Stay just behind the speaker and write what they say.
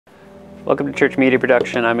Welcome to Church Media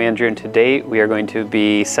Production. I'm Andrew, and today we are going to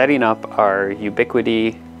be setting up our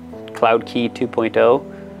Ubiquiti Cloud Key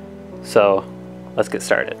 2.0. So let's get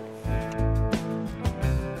started.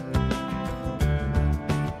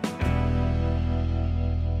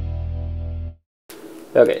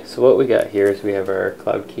 Okay, so what we got here is we have our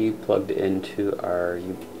Cloud Key plugged into our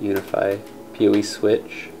UniFi PoE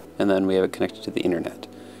switch, and then we have it connected to the internet.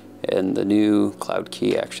 And the new Cloud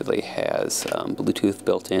Key actually has Bluetooth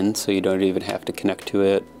built in, so you don't even have to connect to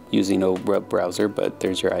it using a web browser, but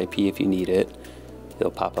there's your IP if you need it.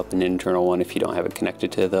 It'll pop up an internal one if you don't have it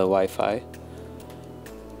connected to the Wi-Fi.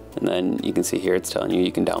 And then you can see here it's telling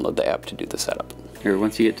you can download the app to do the setup. Here,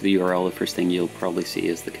 once you get to the URL, the first thing you'll probably see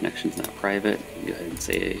is the connection's not private. Go ahead and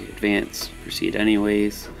say advanced, proceed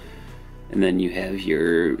anyways. And then you have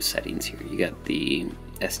your settings here. You got the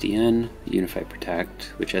SDN, UniFi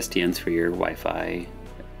Protect, which SDN's for your Wi-Fi,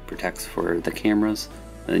 protects for the cameras,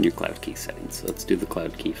 and then your Cloud Key settings. So let's do the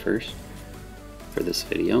Cloud Key first for this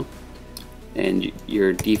video. And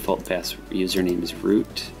your default username is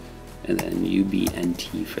root, and then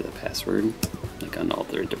UBNT for the password, like on all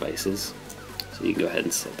their devices. So you can go ahead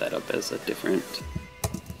and set that up as a different,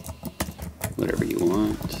 whatever you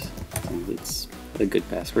want. It's a good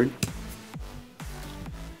password.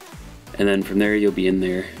 And then from there, you'll be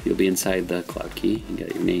inside the Cloud Key. You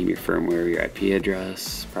got your name, your firmware, your IP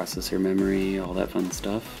address, processor memory, all that fun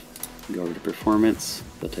stuff. You go over to performance.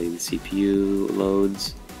 They'll tell you the CPU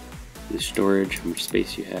loads, the storage, how much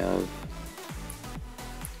space you have,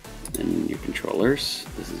 and your controllers.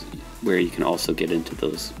 This is where you can also get into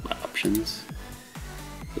those options.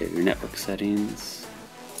 You have your network settings.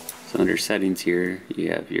 So under settings here,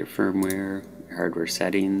 you have your firmware, your hardware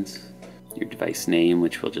settings, your device name,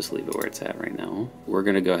 which we'll just leave it where it's at right now. We're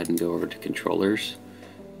going to go ahead and go over to controllers.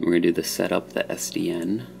 We're going to do the setup, the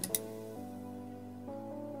SDN.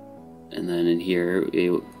 And then in here,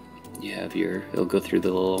 you have it'll go through the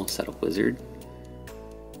little setup wizard.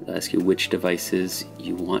 It'll ask you which devices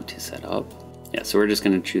you want to set up. Yeah, so we're just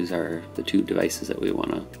going to choose the two devices that we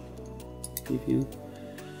want to preview.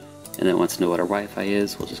 And then once to know what our Wi-Fi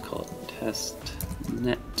is, we'll just call it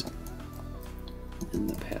testnet. And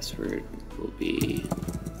the password will be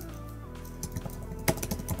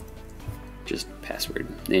just password.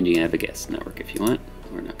 And you can have a guest network if you want.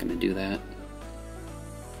 We're not going to do that.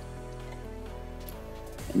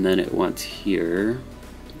 And then it wants here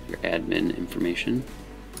your admin information.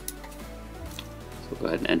 So go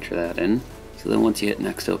ahead and enter that in. So then once you hit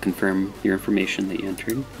next, it'll confirm your information that you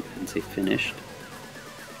entered. Go ahead and say finished.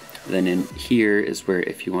 Then in here is where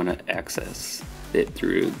if you want to access it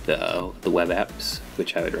through the web apps,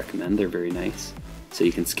 which I would recommend, they're very nice. So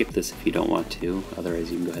you can skip this if you don't want to,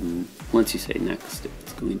 otherwise you can go ahead and, once you say next,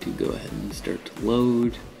 it's going to go ahead and start to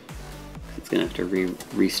load. It's going to have to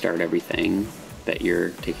restart everything that you're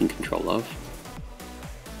taking control of.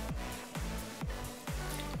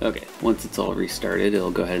 Okay, once it's all restarted,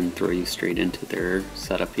 it'll go ahead and throw you straight into their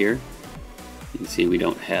setup here. You can see we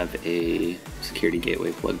don't have a security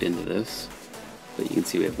gateway plugged into this, but you can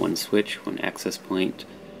see we have one switch, one access point,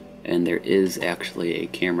 and there is actually a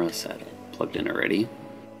camera set plugged in already.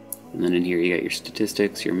 And then in here you got your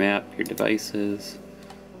statistics, your map, your devices.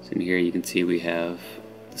 So in here you can see we have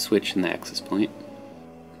the switch and the access point.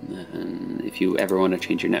 And then if you ever want to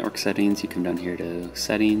change your network settings, you come down here to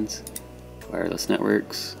settings, wireless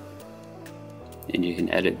networks, and you can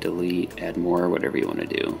edit, delete, add more, whatever you want to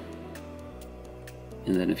do.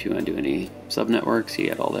 And then if you want to do any sub-networks, you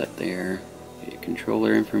got all that there. Your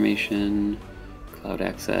controller information, cloud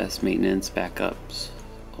access, maintenance, backups,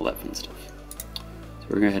 all that fun stuff. So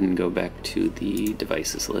we're going to go ahead and go back to the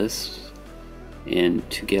devices list. And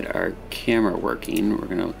to get our camera working, we're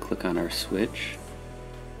going to click on our switch.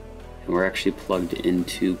 And we're actually plugged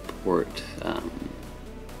into port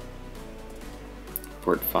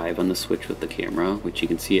 5 on the switch with the camera, which you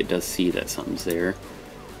can see it does see that something's there.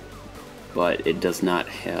 But it does not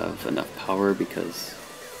have enough power because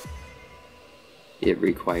it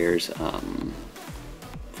requires,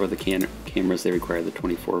 for the cameras, they require the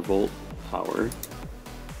 24-volt power.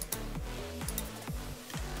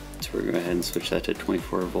 So we're going to go ahead and switch that to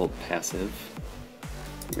 24-volt passive.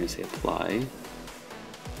 We're going to say apply.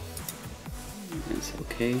 We're going to say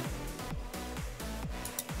OK.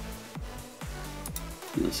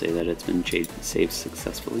 And it'll say that it's been saved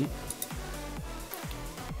successfully.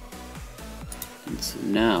 And so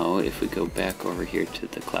now, if we go back over here to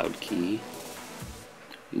the Cloud Key,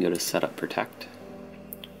 we can go to Setup Protect.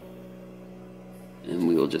 And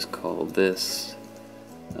we will just call this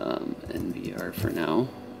NVR for now.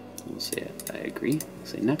 We'll say I agree. We'll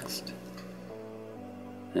say next.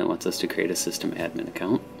 And it wants us to create a system admin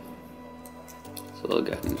account. So we'll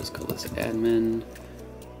go ahead and just call this admin, and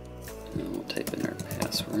then we'll type in our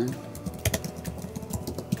password.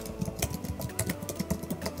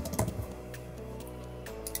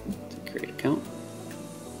 Create account.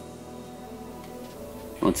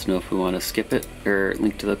 Wants to know if we want to skip it or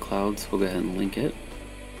link to the clouds. We'll go ahead and link it.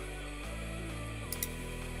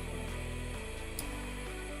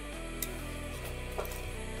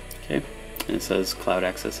 Okay, and it says cloud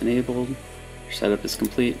access enabled. Your setup is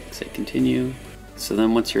complete. Say continue. So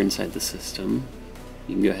then once you're inside the system,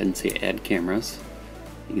 you can go ahead and say add cameras.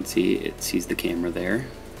 You can see it sees the camera there.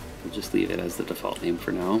 We'll just leave it as the default name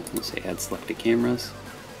for now. We'll say add selected cameras.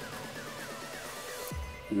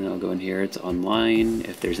 And then I'll go in here, it's online.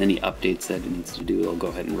 If there's any updates that it needs to do, I'll go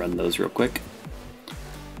ahead and run those real quick.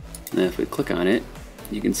 And then if we click on it,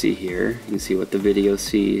 you can see here, you can see what the video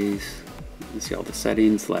sees. You can see all the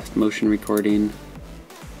settings, last motion recording.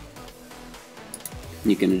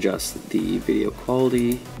 You can adjust the video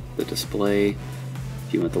quality, the display.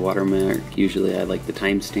 If you want the watermark, usually I like the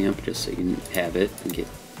timestamp just so you can have it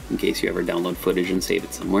in case you ever download footage and save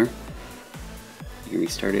it somewhere. You can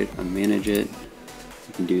restart it, unmanage it.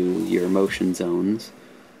 You can do your motion zones.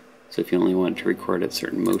 So if you only want to record at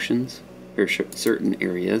certain motions or certain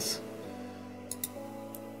areas,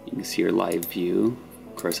 you can see your live view.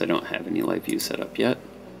 Of course, I don't have any live view set up yet.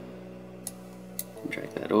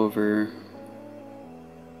 Drag that over.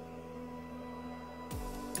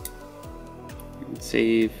 And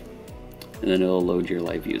save, and then it'll load your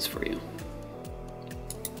live views for you.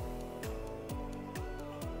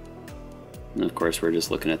 And of course we're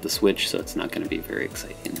just looking at the switch, so it's not going to be very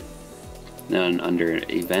exciting. Then under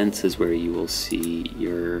events is where you will see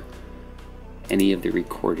any of the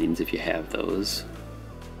recordings if you have those.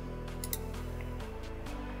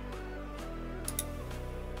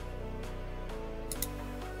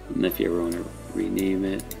 And if you ever want to rename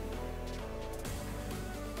it,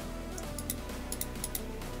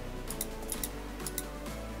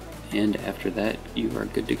 and after that you are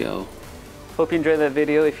good to go. Hope you enjoyed that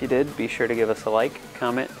video. If you did, be sure to give us a like,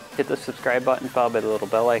 comment, hit the subscribe button followed by the little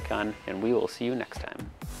bell icon, and we will see you next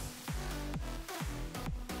time.